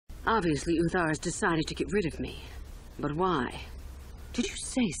Obviously, Uthar has decided to get rid of me. But why? Did you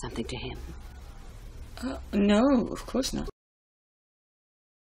say something to him? No, of course not.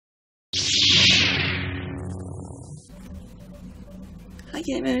 Hi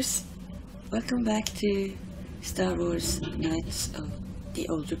gamers! Welcome back to Star Wars Knights of the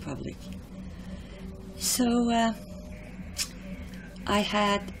Old Republic. So, I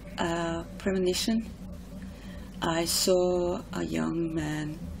had a premonition. I saw a young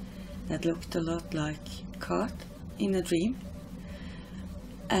man that looked a lot like Kot in a dream.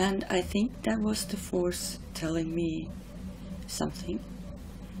 And I think that was the Force telling me something.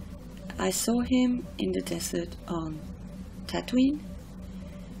 I saw him in the desert on Tatooine.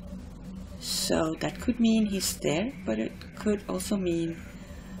 So that could mean he's there, but it could also mean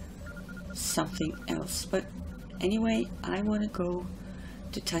something else. But anyway, I want to go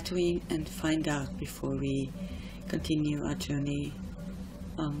to Tatooine and find out before we continue our journey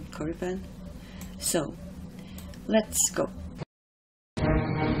on Korriban. So, let's go.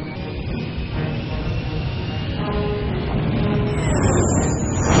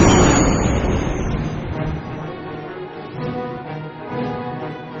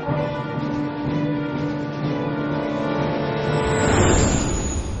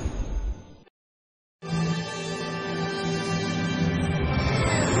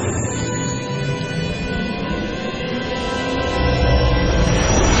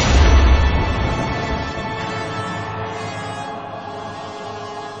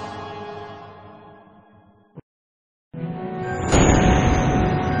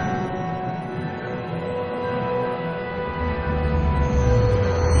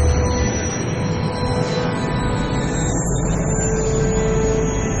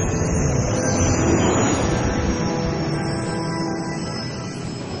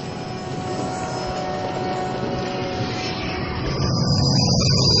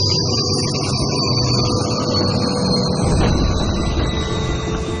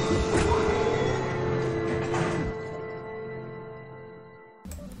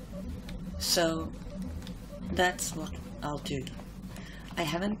 So, that's what I'll do. I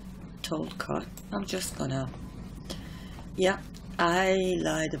haven't told Kot. I'm just gonna... Yeah, I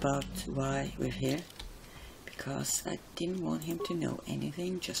lied about why we're here. Because I didn't want him to know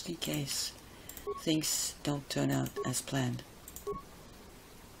anything, just in case things don't turn out as planned.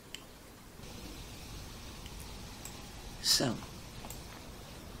 So...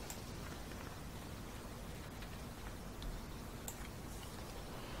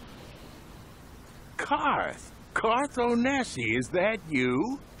 Karth Onesi, is that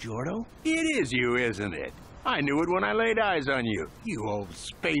you? Jordo? It is you, isn't it? I knew it when I laid eyes on you. You old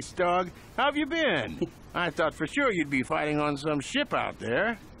space dog. How've you been? I thought for sure you'd be fighting on some ship out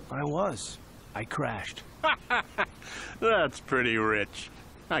there. I was. I crashed. That's pretty rich.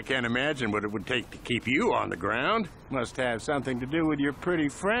 I can't imagine what it would take to keep you on the ground. Must have something to do with your pretty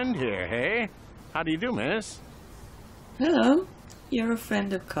friend here, hey? How do you do, miss? Hello. You're a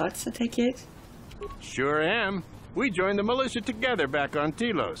friend of Kot's, I take it? Sure am. We joined the militia together back on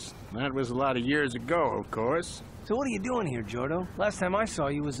Telos. That was a lot of years ago, of course. So what are you doing here, Jordo? Last time I saw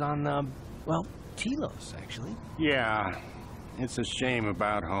you was on, well, Telos, actually. Yeah. It's a shame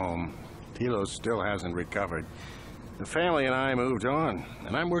about home. Telos still hasn't recovered. The family and I moved on,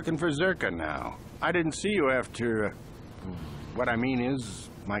 and I'm working for Zerka now. I didn't see you after... what I mean is,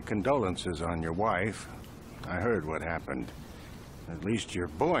 my condolences on your wife. I heard what happened. At least your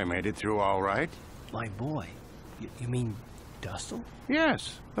boy made it through all right. My boy? You mean Dustle?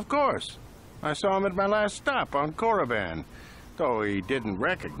 Yes, of course. I saw him at my last stop on Korriban, though he didn't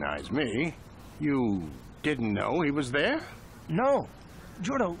recognize me. You didn't know he was there? No.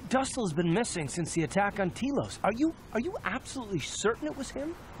 Jordo, Dustle's been missing since the attack on Telos. Are you absolutely certain it was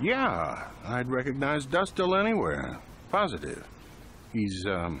him? Yeah, I'd recognize Dustle anywhere. Positive. He's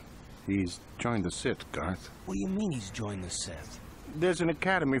joined the Sith, Garth. What do you mean he's joined the Sith? There's an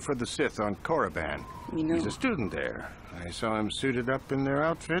academy for the Sith on Korriban. We know. He's a student there. I saw him suited up in their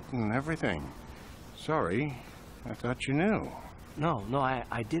outfit and everything. Sorry, I thought you knew. No,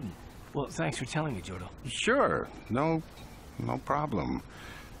 I didn't. Well, thanks for telling me, Jordo. Sure, no problem.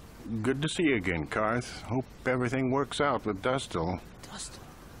 Good to see you again, Karth. Hope everything works out with Dustle.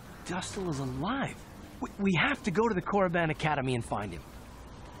 Dustle is alive. We have to go to the Korriban Academy and find him.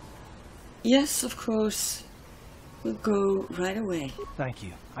 Yes, of course. We'll go right away. Thank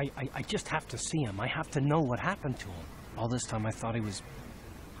you. I just have to see him. I have to know what happened to him. All this time I thought he was...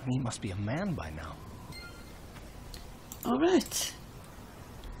 I mean, he must be a man by now. All right.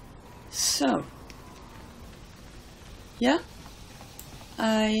 So... yeah,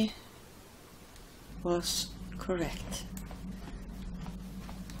 I was correct.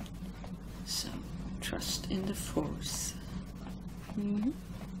 in the Force.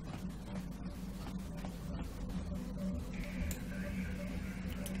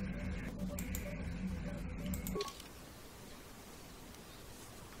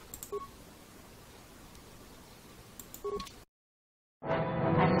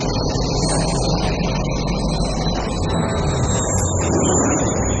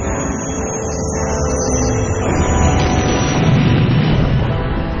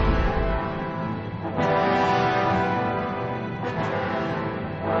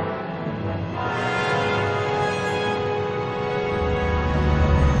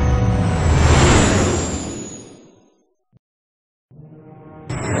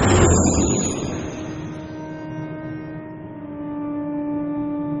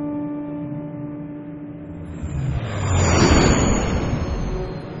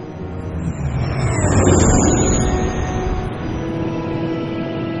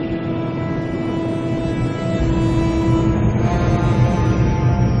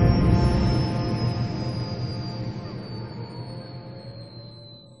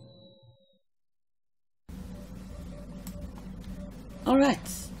 Alright,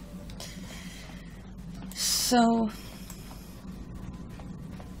 so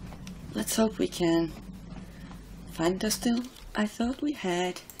let's hope we can find the still. I thought we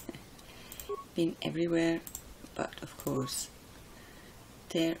had been everywhere, but of course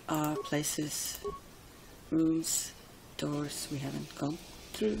there are places, rooms, doors we haven't gone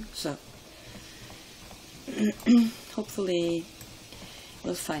through, so hopefully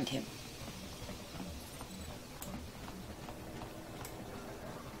we'll find him.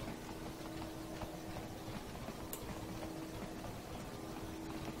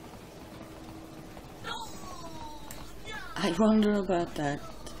 I wonder about that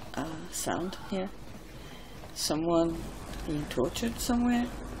sound here. Someone being tortured somewhere?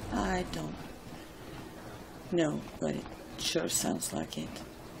 I don't know, but it sure sounds like it.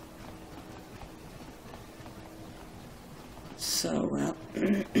 So, well,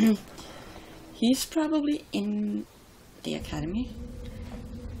 he's probably in the academy.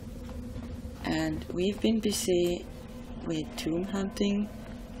 And we've been busy with tomb hunting,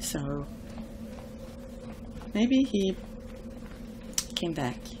 so maybe he came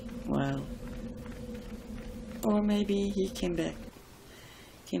back while, or maybe he came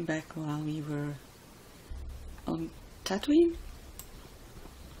back while we were on Tatooine.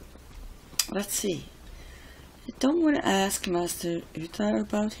 Let's see. I don't want to ask Master Utar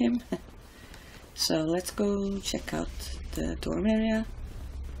about him, so let's go check out the dorm area.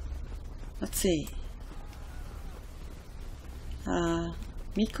 Let's see.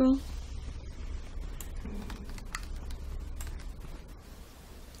 Miko.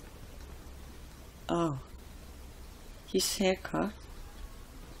 Oh, his haircut.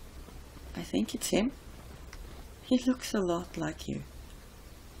 I think it's him. He looks a lot like you.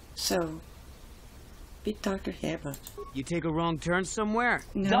 So, bit darker hair, but... You take a wrong turn somewhere?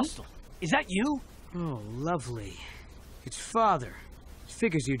 No. Dustle, is that you? Oh, lovely. It's Father.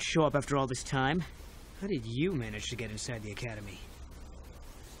 Figures you'd show up after all this time. How did you manage to get inside the academy?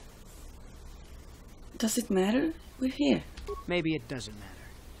 Does it matter? We're here. Maybe it doesn't matter.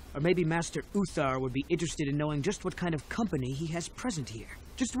 Or maybe Master Uthar would be interested in knowing just what kind of company he has present here.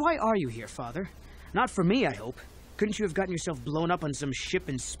 Just why are you here, Father? Not for me, I hope. Couldn't you have gotten yourself blown up on some ship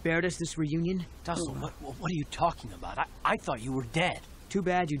and spared us this reunion? Dustle, what are you talking about? I thought you were dead. Too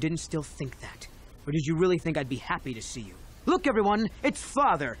bad you didn't still think that. Or did you really think I'd be happy to see you? Look, everyone, it's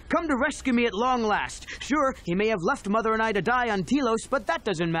Father, come to rescue me at long last. Sure, he may have left Mother and I to die on Telos, but that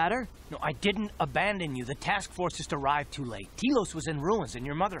doesn't matter. No, I didn't abandon you. The task force just arrived too late. Telos was in ruins, and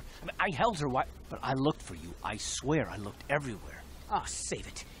your mother... I held her but I looked for you. I swear I looked everywhere. Ah, save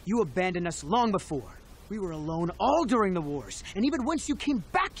it. You abandoned us long before. We were alone all during the wars, and even once you came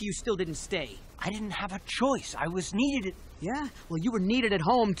back, you still didn't stay. I didn't have a choice. I was needed. Yeah? Well, you were needed at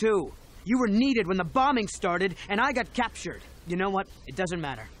home, too. You were needed when the bombing started, and I got captured. You know what? It doesn't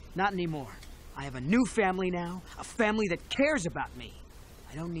matter. Not anymore. I have a new family now, a family that cares about me.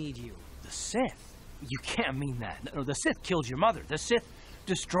 I don't need you. The Sith? You can't mean that. No, the Sith killed your mother. The Sith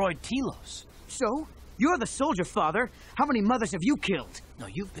destroyed Telos. So? You're the soldier, Father. How many mothers have you killed? No,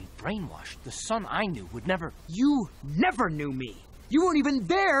 you've been brainwashed. The son I knew would never... You never knew me. You weren't even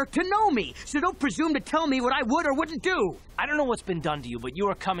there to know me, so don't presume to tell me what I would or wouldn't do. I don't know what's been done to you, but you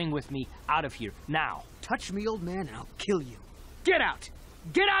are coming with me out of here, now. Touch me, old man, and I'll kill you. Get out!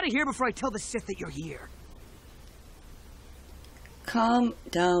 Get out of here before I tell the Sith that you're here. Calm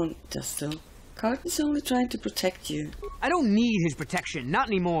down, Dustle. Cart is only trying to protect you. I don't need his protection, not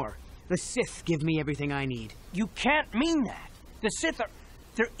anymore. The Sith give me everything I need. You can't mean that. The Sith are...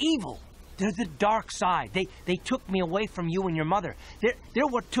 they're evil. They're the dark side. They took me away from you and your mother. They're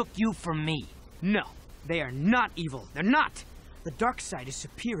what took you from me. No, they are not evil. They're not. The dark side is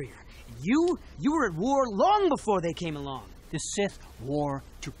superior. And you were at war long before they came along. The Sith war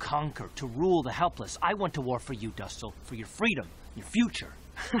to conquer, to rule the helpless. I went to war for you, Dustil, for your freedom, your future.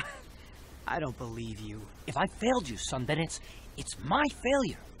 I don't believe you. If I failed you, son, then it's my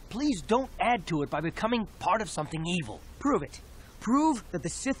failure. Please don't add to it by becoming part of something evil. Prove it. Prove that the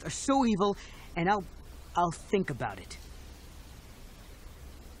Sith are so evil, and I'll think about it.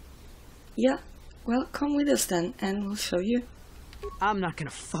 Yeah, well, come with us then, and we'll show you. I'm not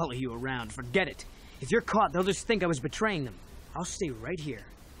gonna follow you around, forget it. If you're caught, they'll just think I was betraying them. I'll stay right here.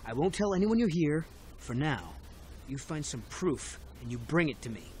 I won't tell anyone you're here, for now. You find some proof, and you bring it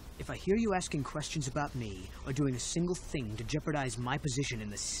to me. If I hear you asking questions about me, or doing a single thing to jeopardize my position in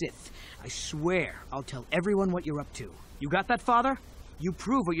the Sith, I swear I'll tell everyone what you're up to. You got that, Father? You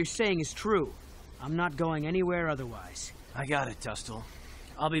prove what you're saying is true. I'm not going anywhere otherwise. I got it, Dustil.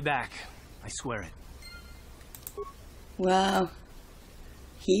 I'll be back. I swear it. Wow.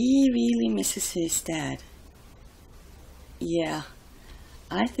 He really misses his dad. Yeah.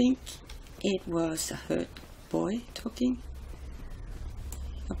 I think it was a hurt boy talking.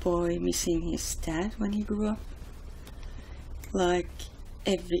 A boy missing his dad when he grew up. Like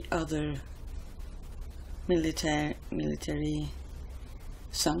every other military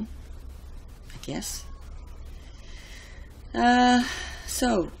son, I guess.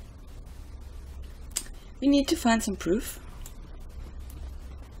 So we need to find some proof.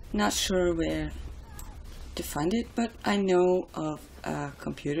 Not sure where to find it, but I know of a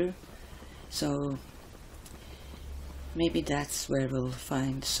computer, so maybe that's where we'll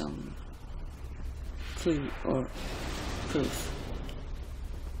find some clue or proof.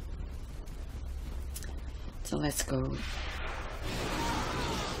 So let's go.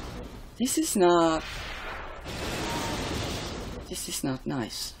 This is not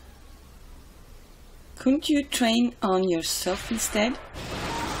nice. Couldn't you train on yourself instead?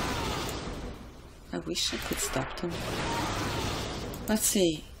 I wish I could stop them. Let's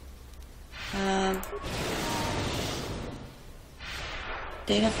see.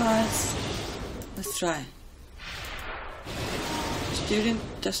 Data files. Let's try. Student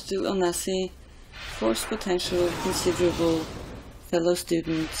Dustil Onasi. Force potential considerable. Fellow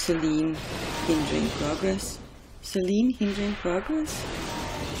student Celine hindering progress. Celine hindering progress?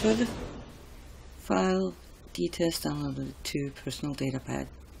 Further file details downloaded to personal data pad.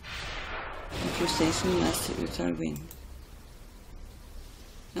 Accusation Master Utar win.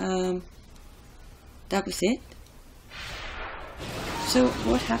 That was it. So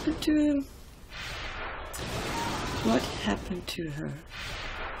what happened to her?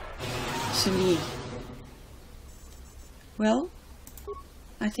 Celine. Well,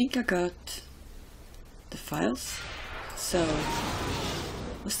 I think I got the files. So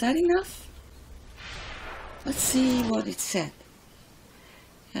was that enough? Let's see what it said.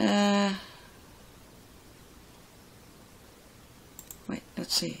 Wait,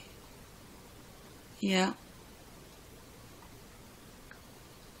 let's see. Yeah.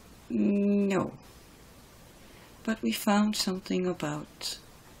 No. But we found something about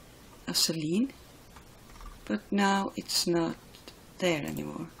a Celine. But now it's not there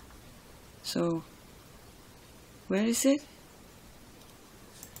anymore. So, where is it?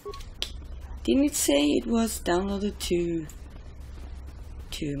 Didn't it say it was downloaded to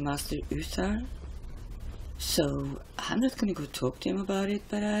Master Uthar? So I'm not gonna go talk to him about it,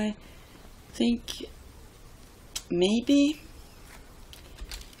 but I think maybe.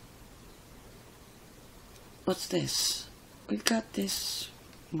 What's this? We got this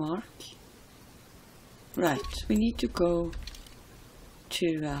mark. Right, we need to go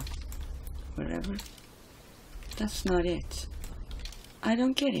to wherever. That's not it. I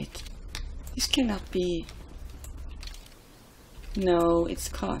don't get it. This cannot be. No, it's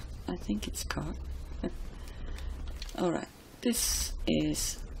caught. I think it's caught. Alright, this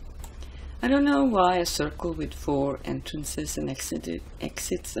is. I don't know why a circle with 4 entrances and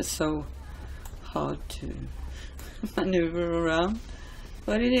exits are so hard to maneuver around,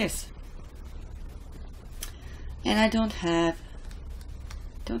 but it is. And I don't have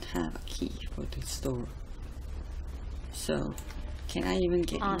a key for this door. So, can I even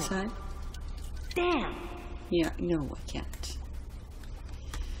get inside? Damn! Yeah, no, I can't.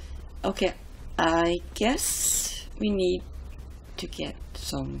 Okay, I guess we need to get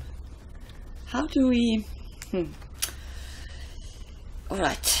some. How do we?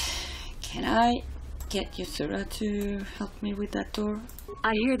 Alright, can I get Yusura to help me with that door?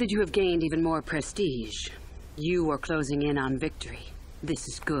 I hear that you have gained even more prestige. You are closing in on victory. This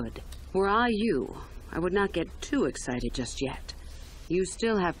is good. Were I you, I would not get too excited just yet. You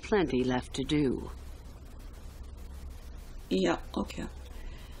still have plenty left to do. Yeah, okay.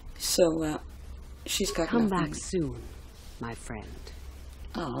 So, she's got Come nothing. back soon, my friend.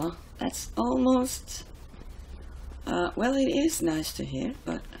 Ah, that's almost... well, it is nice to hear,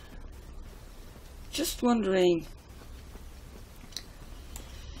 but... Just wondering...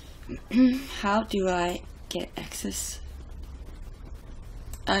 how do I get access?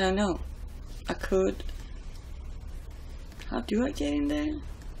 I don't know. I could... How do I get in there?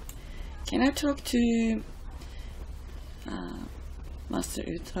 Can I talk to... Master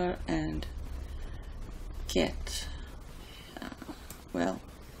Uthar and get... well...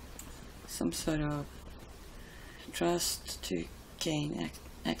 some sort of... trust to gain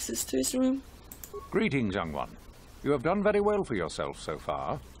access to his room? Greetings, young one. You have done very well for yourself so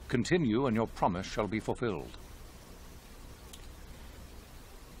far. Continue and your promise shall be fulfilled.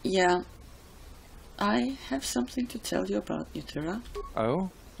 Yeah. I have something to tell you about Uthra.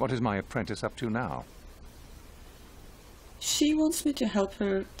 Oh? What is my apprentice up to now? She wants me to help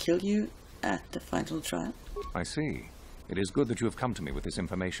her kill you at the final trial. I see. It is good that you have come to me with this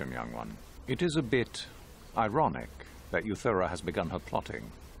information, young one. It is a bit ironic that Uthra has begun her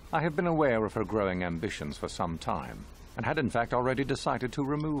plotting. I have been aware of her growing ambitions for some time, and had in fact already decided to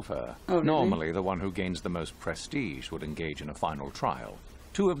remove her. Oh, really? Normally, the one who gains the most prestige would engage in a final trial.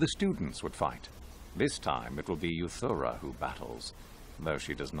 2 of the students would fight. This time, it will be Uthra who battles, though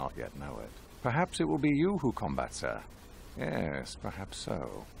she does not yet know it. Perhaps it will be you who combats her. Yes, perhaps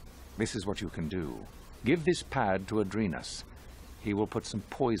so. This is what you can do. Give this pad to Adrenas. He will put some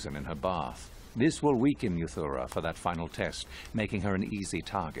poison in her bath. This will weaken Uthra for that final test, making her an easy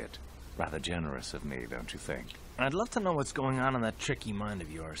target. Rather generous of me, don't you think? I'd love to know what's going on in that tricky mind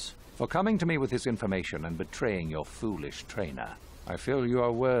of yours. For coming to me with this information and betraying your foolish trainer, I feel you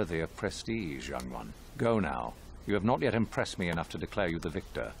are worthy of prestige, young one. Go now. You have not yet impressed me enough to declare you the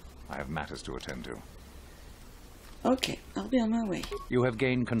victor. I have matters to attend to. Okay, I'll be on my way. You have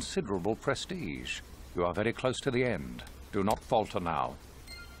gained considerable prestige. You are very close to the end. Do not falter now.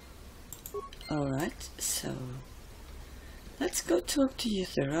 Alright, so... let's go talk to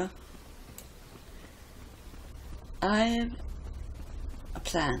Uthra. I have a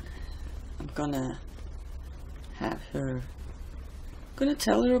plan. I'm gonna have her... gonna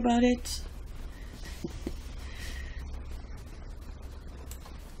tell her about it.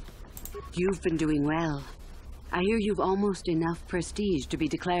 You've been doing well. I hear you've almost enough prestige to be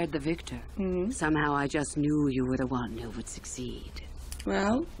declared the victor. Somehow I just knew you were the one who would succeed.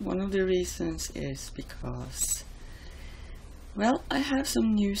 Well, one of the reasons is because... well, I have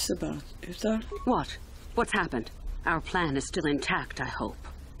some news about Uthar. What? What's happened? Our plan is still intact, I hope.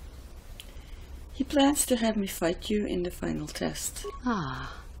 He plans to have me fight you in the final test.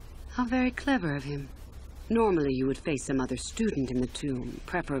 Ah, how very clever of him. Normally you would face some other student in the tomb,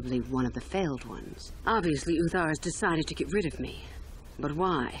 preferably one of the failed ones. Obviously Uthar has decided to get rid of me. But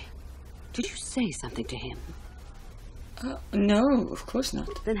why? Did you say something to him? No, of course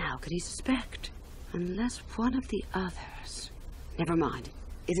not. Then how could he suspect? Unless one of the others... Never mind.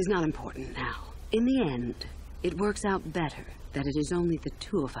 It is not important now. In the end, it works out better that it is only the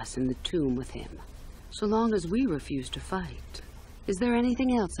 2 of us in the tomb with him. So long as we refuse to fight. Is there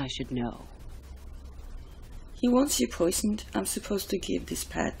anything else I should know? He wants you poisoned. I'm supposed to give this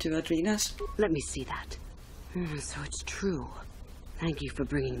pad to Adrenas. Let me see that. So it's true. Thank you for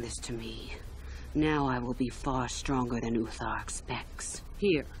bringing this to me. Now I will be far stronger than Uthar expects.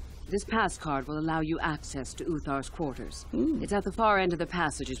 Here, this pass card will allow you access to Uthar's quarters. It's at the far end of the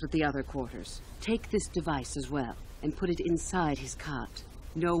passages with the other quarters. Take this device as well, and put it inside his cot.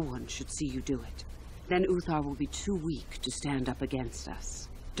 No one should see you do it. Then Uthar will be too weak to stand up against us.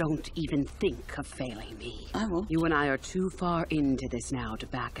 Don't even think of failing me. I won't. You and I are too far into this now to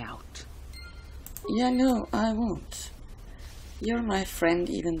back out. Yeah, no, I won't. You're my friend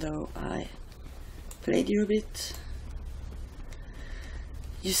even though I played you a bit.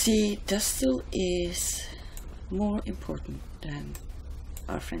 You see, Dustil is more important than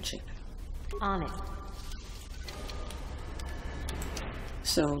our friendship. On it.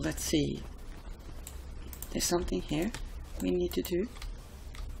 So, let's see. There's something here we need to do,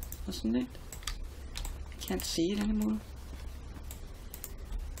 wasn't it? I can't see it anymore.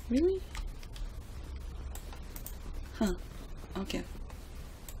 Really? Huh. Okay.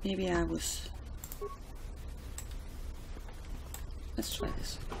 Maybe I was... Let's try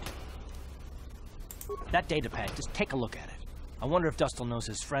this. That datapad, just take a look at it. I wonder if Dustil knows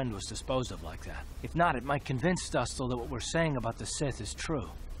his friend was disposed of like that. If not, it might convince Dustil that what we're saying about the Sith is true.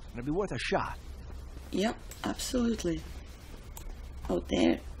 It'd be worth a shot. Yep, absolutely. Oh,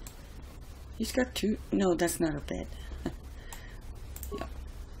 there. He's got two. No, that's not a bed. Yeah.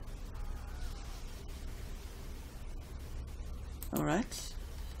 Alright.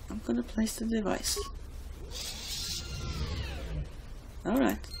 I'm gonna place the device.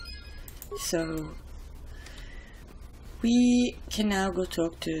 Alright. So we can now go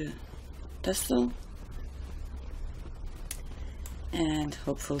talk to Dustle. And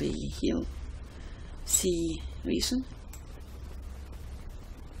hopefully he'll see reason.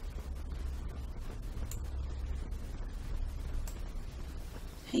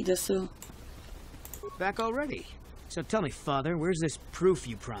 Hey, Dustle. Back already? So tell me, Father, where's this proof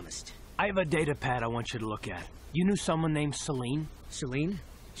you promised? I have a data pad I want you to look at. You knew someone named Celine? Celine?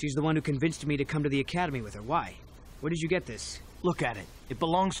 She's the one who convinced me to come to the academy with her. Why? Where did you get this? Look at it. It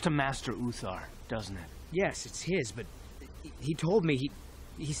belongs to Master Uthar, doesn't it? Yes, it's his, but he told me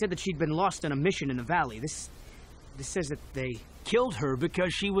he said that she'd been lost on a mission in the valley. This says that they killed her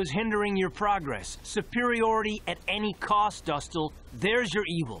because she was hindering your progress. Superiority at any cost, Dustle. There's your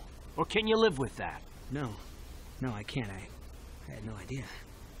evil. Or can you live with that? No, I can't. I had no idea.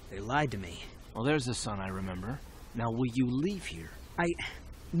 They lied to me. Well, there's the son I remember. Now, will you leave here?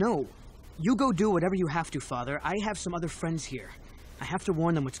 No. You go do whatever you have to, Father. I have some other friends here. I have to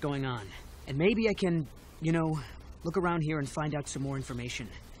warn them what's going on. And maybe I can, look around here and find out some more information.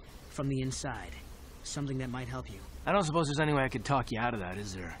 From the inside. Something that might help you. I don't suppose there's any way I could talk you out of that,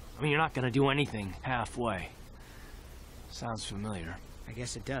 is there? I mean, you're not gonna do anything halfway. Sounds familiar. I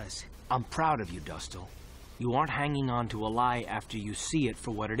guess it does. I'm proud of you, Dustle. You aren't hanging on to a lie after you see it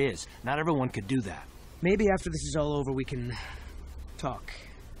for what it is. Not everyone could do that. Maybe after this is all over we can talk.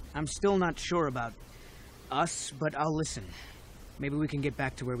 I'm still not sure about us, but I'll listen. Maybe we can get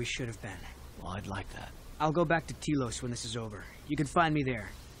back to where we should have been. Well, I'd like that. I'll go back to Telos when this is over. You can find me there.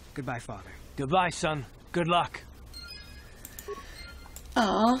 Goodbye, Father. Goodbye, son. Good luck.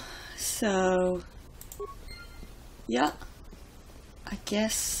 So... yeah. I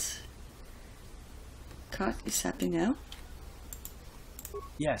guess... Kat is happy now.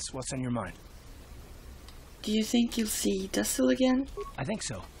 Yes, what's on your mind? Do you think you'll see Dustle again? I think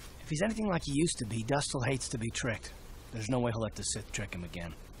so. If he's anything like he used to be, Dustle hates to be tricked. There's no way he'll let the Sith trick him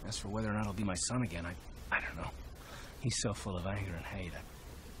again. As for whether or not he'll be my son again, I don't know. He's so full of anger and hate. I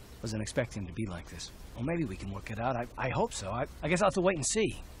wasn't expecting him to be like this. Well, maybe we can work it out. I hope so. I guess I'll have to wait and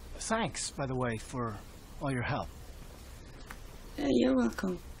see. Thanks, by the way, for all your help. Yeah, you're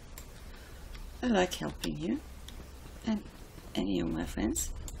welcome. I like helping you. And any of my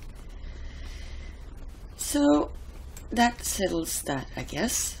friends. So, that settles that, I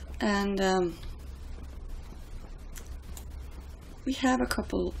guess. And, we have a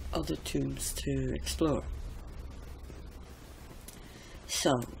couple other tombs to explore.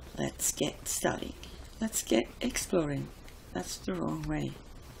 So, let's get starting. Let's get exploring. That's the wrong way.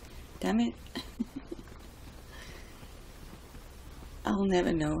 Damn it. I'll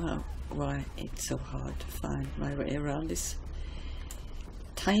never know why it's so hard to find my way around this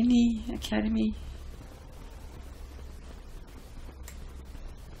tiny academy.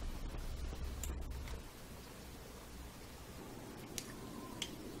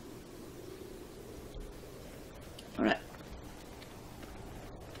 Alright.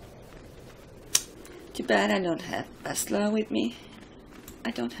 Too bad I don't have Basla with me.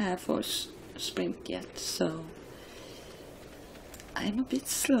 I don't have Force Sprint yet, so I'm a bit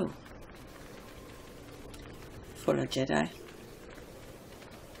slow for a Jedi.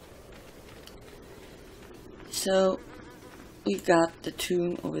 So we've got the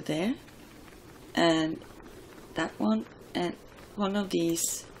tomb over there, and that one, and one of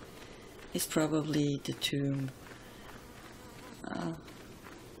these is probably the tomb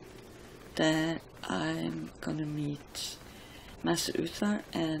that I'm gonna meet Master Uthar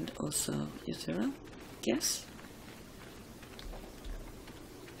and also Yuthira, guess.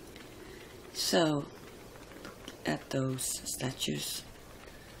 So, at those statues.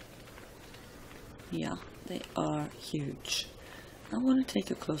 Yeah, they are huge. I want to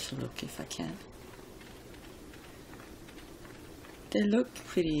take a closer look if I can. They look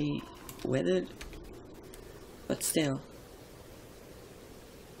pretty weathered, but still,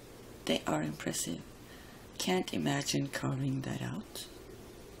 they are impressive. Can't imagine carving that out.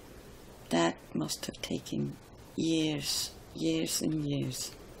 That must have taken years and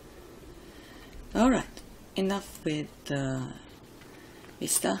years. Alright, enough with the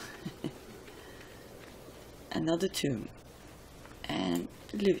vista. Another tomb and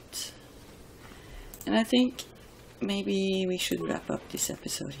loot. And I think maybe we should wrap up this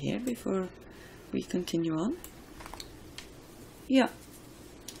episode here before we continue on. Yeah.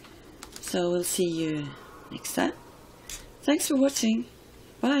 So we'll see you next time. Thanks for watching.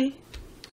 Bye.